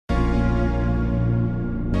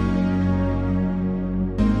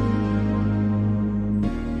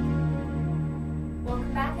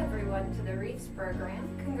Matrices program.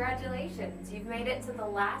 Congratulations, you've made it to the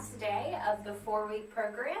last day of the 4-week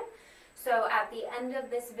program. So at the end of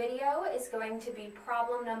this video is going to be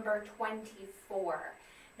problem number 24.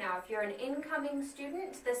 Now if you're an incoming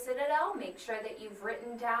student to the Citadel, make sure that you've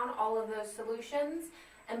written down all of those solutions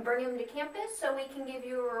and bring them to campus so we can give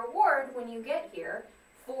you a reward when you get here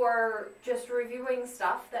for just reviewing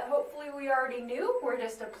stuff that hopefully we already knew. We're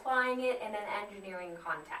just applying it in an engineering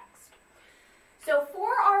context. So for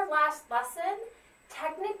our last lesson,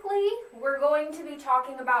 technically we're going to be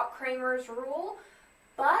talking about Cramer's rule,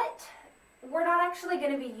 but we're not actually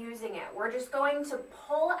going to be using it. We're just going to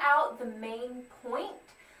pull out the main point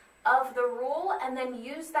of the rule and then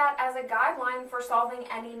use that as a guideline for solving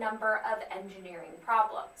any number of engineering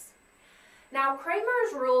problems. Now,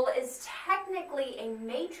 Cramer's rule is technically a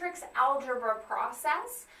matrix algebra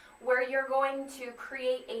process where you're going to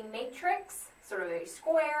create a matrix, sort of a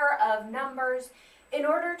square of numbers, in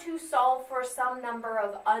order to solve for some number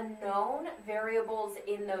of unknown variables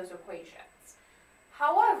in those equations.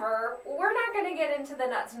 However, we're not going to get into the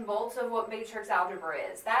nuts and bolts of what matrix algebra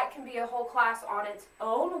is. That can be a whole class on its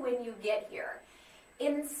own when you get here.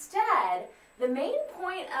 Instead, the main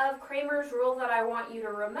point of Cramer's rule that I want you to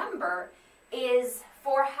remember is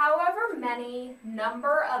for however many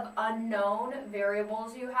number of unknown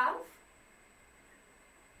variables you have,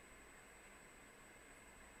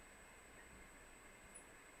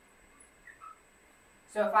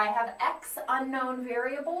 so if I have x unknown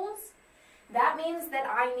variables, that means that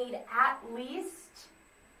I need at least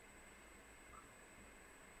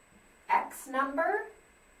x number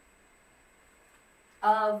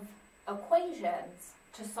of equations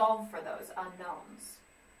to solve for those unknowns.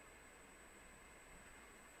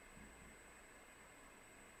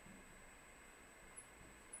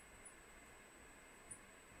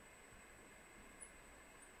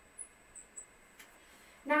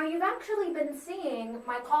 Now, you've actually been seeing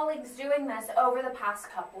my colleagues doing this over the past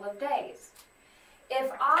couple of days. If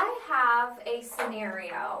I have a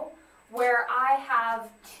scenario where I have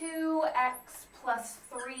 2x plus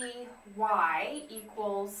 3y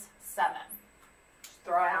equals 7, just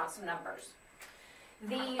throwing out some numbers.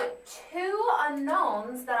 The two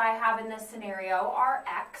unknowns that I have in this scenario are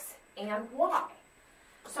x and y.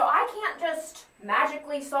 So I can't just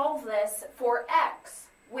magically solve this for x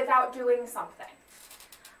without doing something.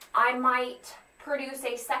 I might produce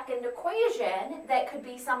a second equation that could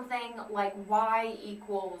be something like y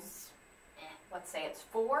equals, let's say it's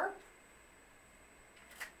 4.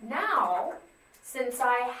 Now, since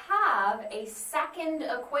I have a second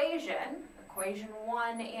equation, equation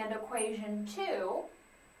 1 and equation 2,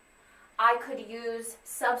 I could use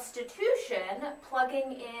substitution,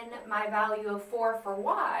 plugging in my value of 4 for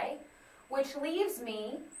y, which leaves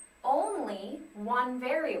me only one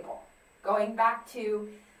variable. Going back to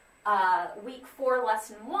week 4,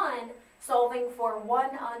 lesson 1, solving for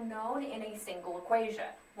one unknown in a single equation.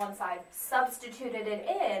 Once I've substituted it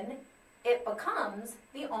in, it becomes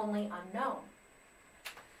the only unknown.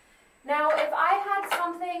 Now, if I had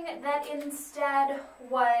something that instead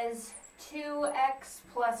was 2x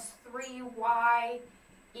plus 3y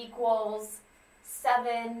equals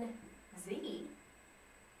 7z,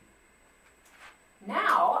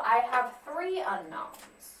 now I have 3 unknowns.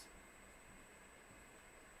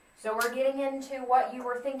 So we're getting into what you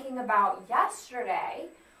were thinking about yesterday,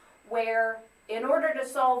 where in order to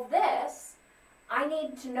solve this, I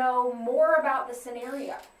need to know more about the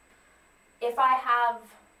scenario. If I have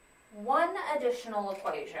one additional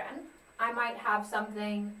equation, I might have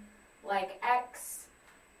something like x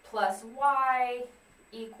plus y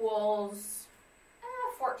equals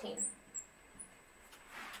 14.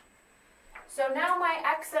 So now my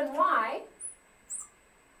x and y,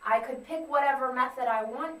 I could pick whatever method I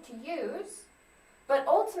want to use, but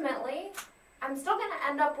ultimately, I'm still going to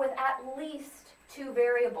end up with at least 2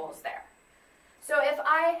 variables there. So if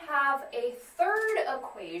I have a third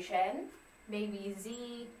equation, maybe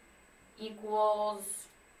z equals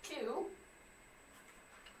 2,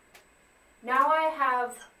 now I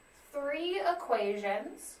have 3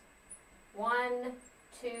 equations, 1,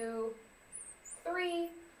 2, 3,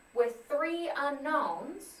 with 3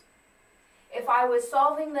 unknowns. If I was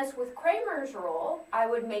solving this with Cramer's rule, I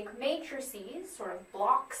would make matrices, sort of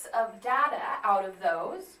blocks of data out of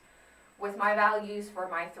those, with my values for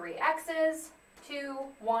my 3 x's, 2,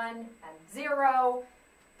 1, and 0,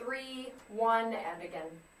 3, 1, and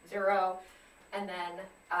again 0, and then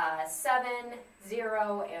 7,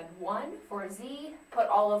 0, and 1 for z. Put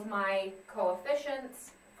all of my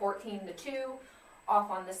coefficients, 14 to 2,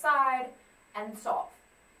 off on the side, and solve.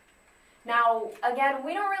 Now, again,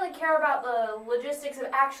 we don't really care about the logistics of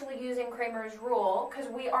actually using Cramer's rule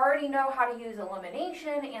because we already know how to use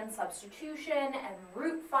elimination and substitution and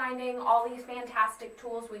root finding, all these fantastic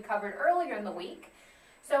tools we covered earlier in the week.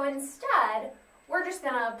 So instead, we're just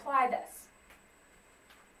going to apply this.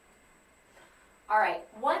 All right,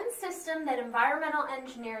 one system that environmental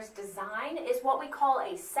engineers design is what we call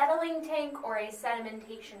a settling tank or a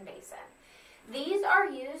sedimentation basin. These are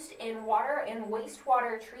used in water and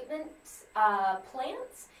wastewater treatment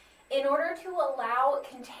plants in order to allow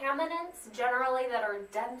contaminants, generally that are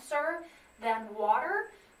denser than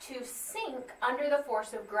water, to sink under the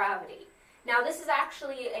force of gravity. Now, this is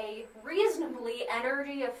actually a reasonably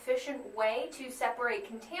energy efficient way to separate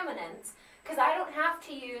contaminants because I don't have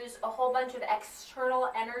to use a whole bunch of external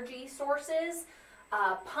energy sources,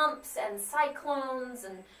 pumps and cyclones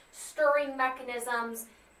and stirring mechanisms.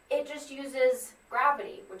 It just uses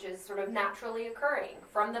gravity, which is sort of naturally occurring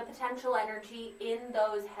from the potential energy in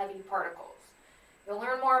those heavy particles. You'll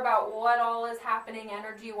learn more about what all is happening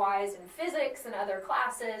energy-wise in physics and other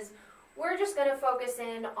classes. We're just going to focus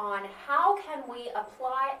in on how can we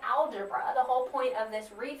apply algebra, the whole point of this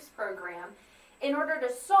REEFs program, in order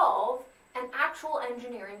to solve an actual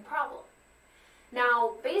engineering problem.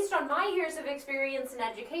 Now, based on my years of experience in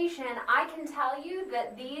education, I can tell you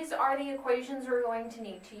that these are the equations we're going to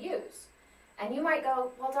need to use. And you might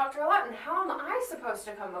go, well, Dr. Laughton, how am I supposed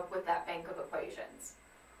to come up with that bank of equations?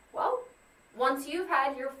 Well, once you've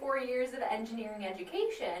had your 4 years of engineering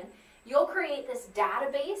education, you'll create this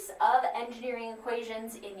database of engineering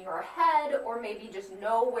equations in your head, or maybe just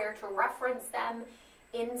know where to reference them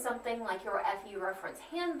in something like your FE reference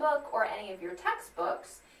handbook or any of your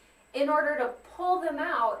textbooks, in order to pull them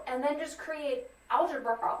out and then just create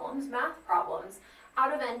algebra problems, math problems,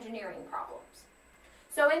 out of engineering problems.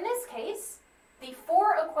 So in this case, the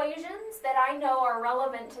 4 equations that I know are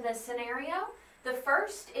relevant to this scenario, the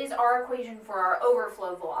first is our equation for our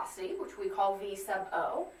overflow velocity, which we call V sub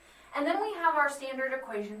O, and then we have our standard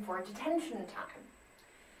equation for detention time.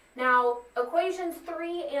 Now, equations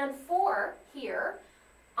 3 and 4 here,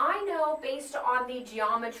 I know based on the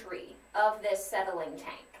geometry of this settling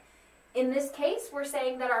tank. In this case, we're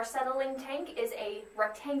saying that our settling tank is a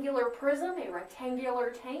rectangular prism, a rectangular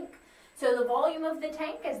tank. So the volume of the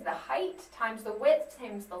tank is the height times the width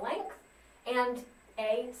times the length, and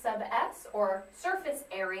A sub S, or surface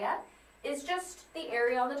area, is just the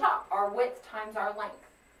area on the top, our width times our length.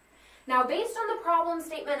 Now, based on the problem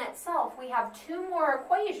statement itself, we have 2 more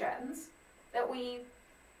equations that we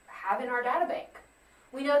have in our data bank.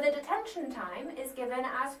 We know the detention time is given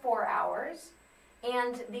as 4 hours,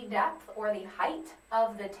 and the depth, or the height,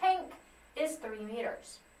 of the tank is 3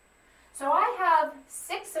 meters. So I have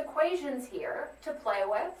 6 equations here to play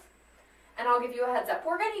with, and I'll give you a heads up.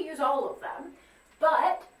 We're going to use all of them,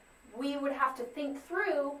 but we would have to think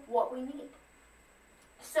through what we need.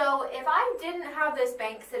 So if I didn't have this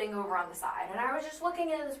bank sitting over on the side, and I was just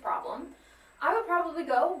looking at this problem, I would probably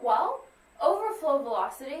go, well, overflow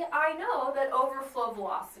velocity, I know that overflow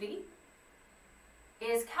velocity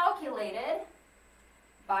is calculated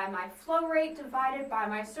by my flow rate divided by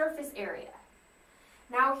my surface area.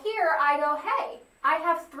 Now here I go, hey, I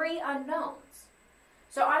have 3 unknowns.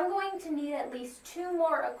 So I'm going to need at least 2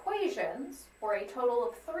 more equations, or a total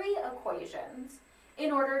of 3 equations,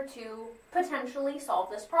 in order to potentially solve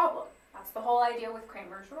this problem. That's the whole idea with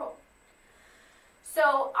Cramer's rule.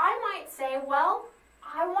 So I might say, well,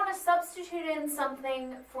 I want to substitute in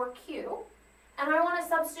something for Q, and I want to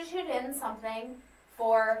substitute in something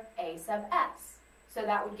for A sub S. So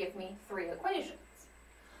that would give me 3 equations.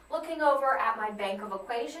 Looking over at my bank of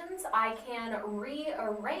equations, I can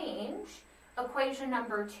rearrange equation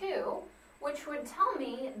number 2, which would tell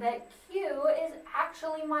me that Q is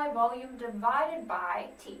actually my volume divided by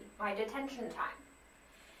T, my detention time.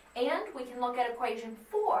 And we can look at equation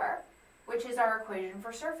 4, which is our equation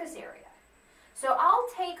for surface area. So I'll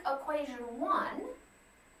take equation 1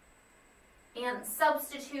 and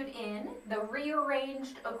substitute in the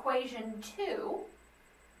rearranged equation 2,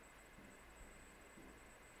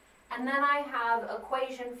 and then I have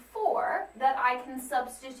equation 4 that I can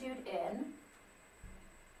substitute in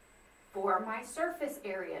for my surface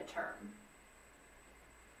area term.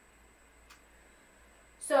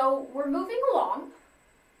 So we're moving along.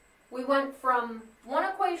 We went from one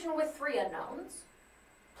equation with 3 unknowns,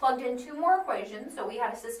 plugged in 2 more equations, so we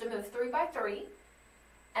had a system of 3 by 3,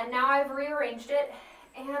 and now I've rearranged it,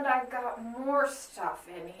 and I've got more stuff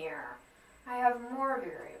in here. I have more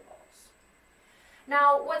variables.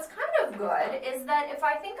 Now, what's kind of good is that if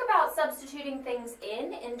I think about substituting things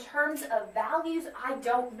in terms of values I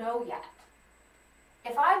don't know yet.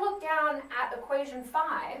 If I look down at equation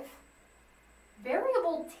 5,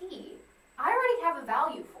 variable t, I already have a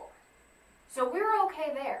value for, so we're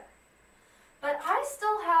okay there. But I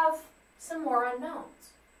still have some more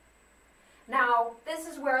unknowns. Now, this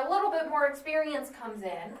is where a little bit more experience comes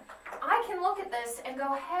in. I can look at this and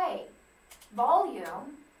go, hey,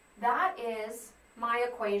 volume, that is my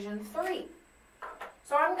equation 3.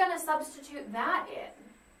 So I'm going to substitute that in.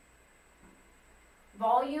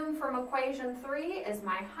 Volume from equation 3 is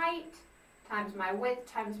my height times my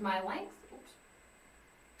width times my length. Oops.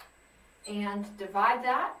 And divide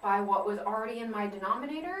that by what was already in my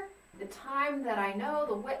denominator. The time that I know,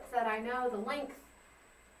 the width that I know, the length.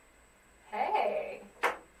 Hey,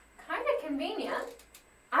 kind of convenient.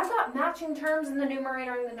 I've got matching terms in the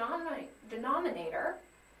numerator and the denominator.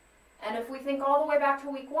 And if we think all the way back to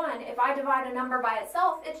week 1, if I divide a number by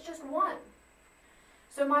itself, it's just 1.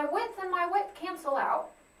 So my width and my width cancel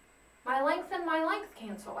out. My length and my length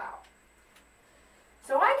cancel out.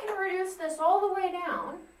 So I can reduce this all the way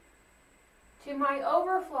down to my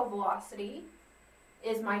overflow velocity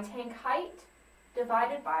is my tank height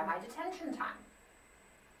divided by my detention time.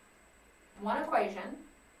 One equation,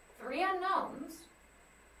 3 unknowns,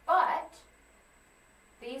 but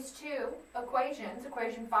these two equations,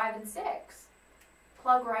 equation 5 and 6,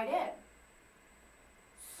 plug right in.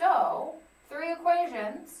 So, 3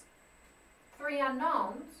 equations, 3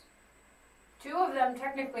 unknowns, 2 of them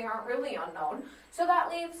technically aren't really unknown, so that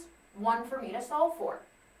leaves 1 for me to solve for.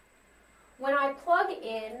 When I plug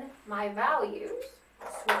in my values,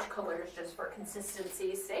 switch colors just for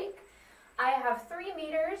consistency's sake, I have 3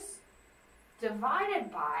 meters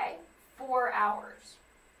divided by 4 hours.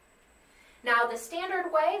 Now, the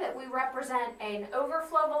standard way that we represent an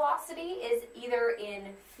overflow velocity is either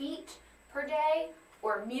in feet per day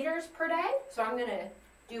or meters per day. So I'm going to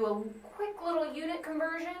do a quick little unit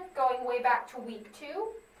conversion going way back to week 2.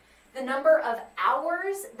 The number of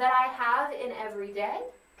hours that I have in every day,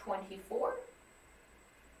 24.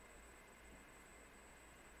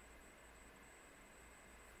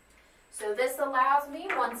 So this allows me,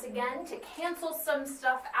 once again, to cancel some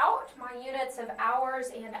stuff out. My units of hours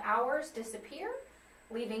and hours disappear,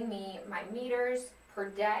 leaving me my meters per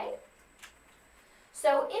day.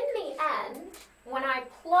 So in the end, when I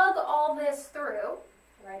plug all this through,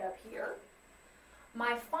 right up here,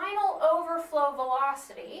 my final overflow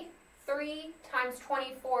velocity, 3 times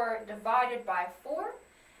 24 divided by 4,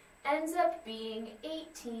 ends up being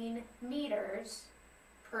 18 meters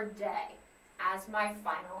per day as my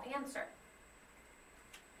final answer.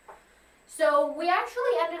 So we actually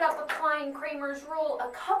ended up applying Cramer's rule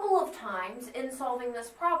a couple of times in solving this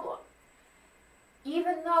problem.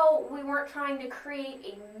 Even though we weren't trying to create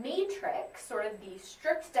a matrix, sort of the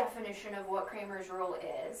strict definition of what Cramer's rule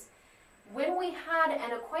is, when we had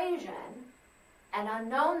an equation and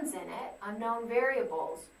unknowns in it, unknown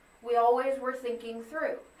variables, we always were thinking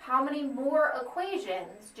through, how many more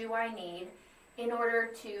equations do I need in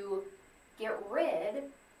order to get rid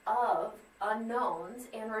of unknowns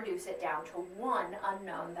and reduce it down to 1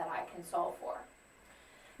 unknown that I can solve for.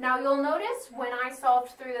 Now you'll notice when I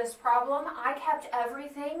solved through this problem, I kept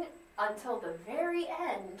everything until the very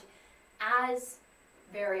end as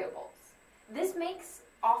variables. This makes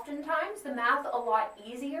oftentimes the math a lot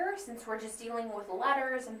easier since we're just dealing with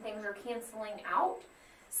letters and things are canceling out.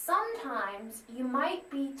 Sometimes you might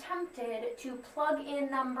be tempted to plug in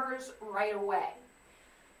numbers right away.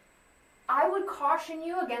 I would caution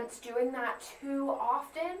you against doing that too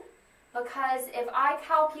often, because if I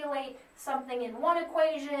calculate something in one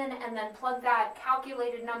equation and then plug that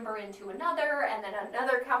calculated number into another and then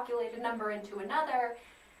another calculated number into another,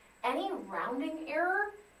 any rounding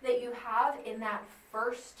error that you have in that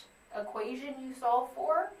first equation you solve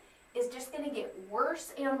for is just going to get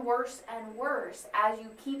worse and worse and worse as you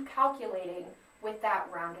keep calculating with that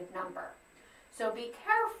rounded number. So be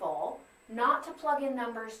careful not to plug in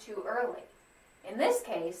numbers too early. In this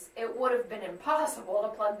case, it would have been impossible to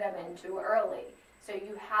plug them in too early, so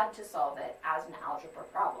you had to solve it as an algebra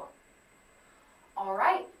problem. All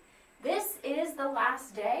right, this is the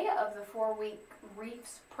last day of the 4-week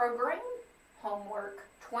REEFs program. Homework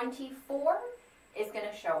 24 is going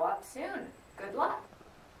to show up soon. Good luck.